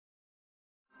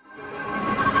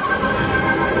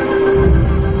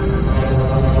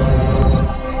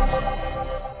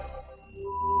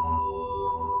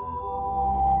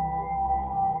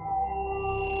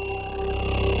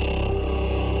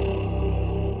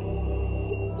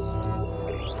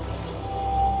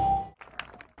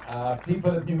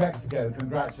People of New Mexico,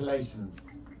 congratulations.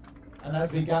 And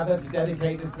as we gather to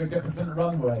dedicate this magnificent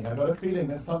runway, I've got a feeling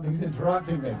that something's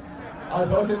interrupting me. I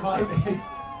thought it might be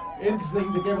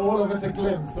interesting to give all of us a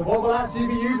glimpse of what we'll actually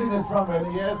be using this runway in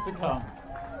the years to come.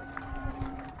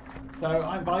 So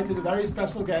I invited a very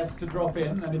special guest to drop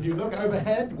in, and if you look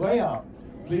overhead, way up,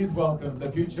 please welcome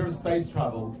the future of space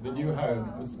travel to the new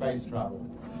home of space travel.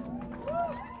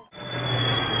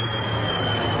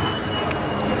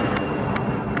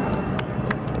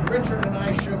 Richard and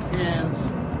I shook hands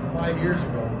 5 years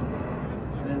ago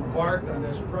and embarked on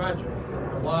this project. There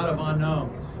were a lot of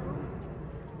unknowns.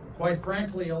 Quite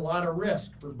frankly, a lot of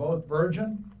risk for both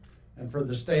Virgin and for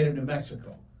the state of New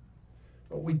Mexico.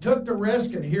 But we took the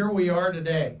risk, and here we are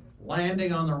today,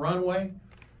 landing on the runway,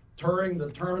 touring the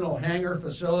terminal hangar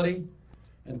facility,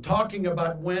 and talking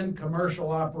about when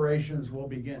commercial operations will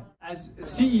begin. As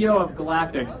CEO of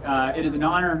Galactic, it is an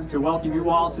honor to welcome you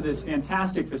all to this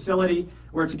fantastic facility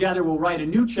where together we'll write a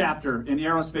new chapter in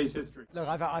aerospace history. Look,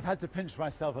 I've had to pinch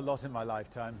myself a lot in my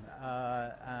lifetime,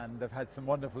 and I've had some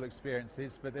wonderful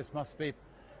experiences, but this must be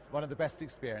one of the best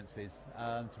experiences,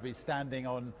 to be standing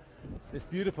on this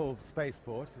beautiful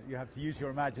spaceport. You have to use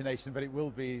your imagination, but it will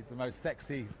be the most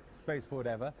sexy spaceport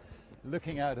ever,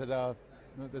 looking out at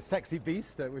the sexy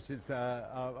beast, which is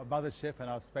our mothership and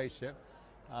our spaceship,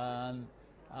 and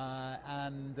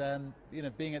you know,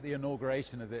 being at the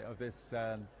inauguration of this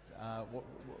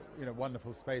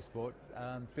wonderful spaceport.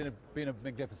 It's been a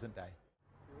magnificent day.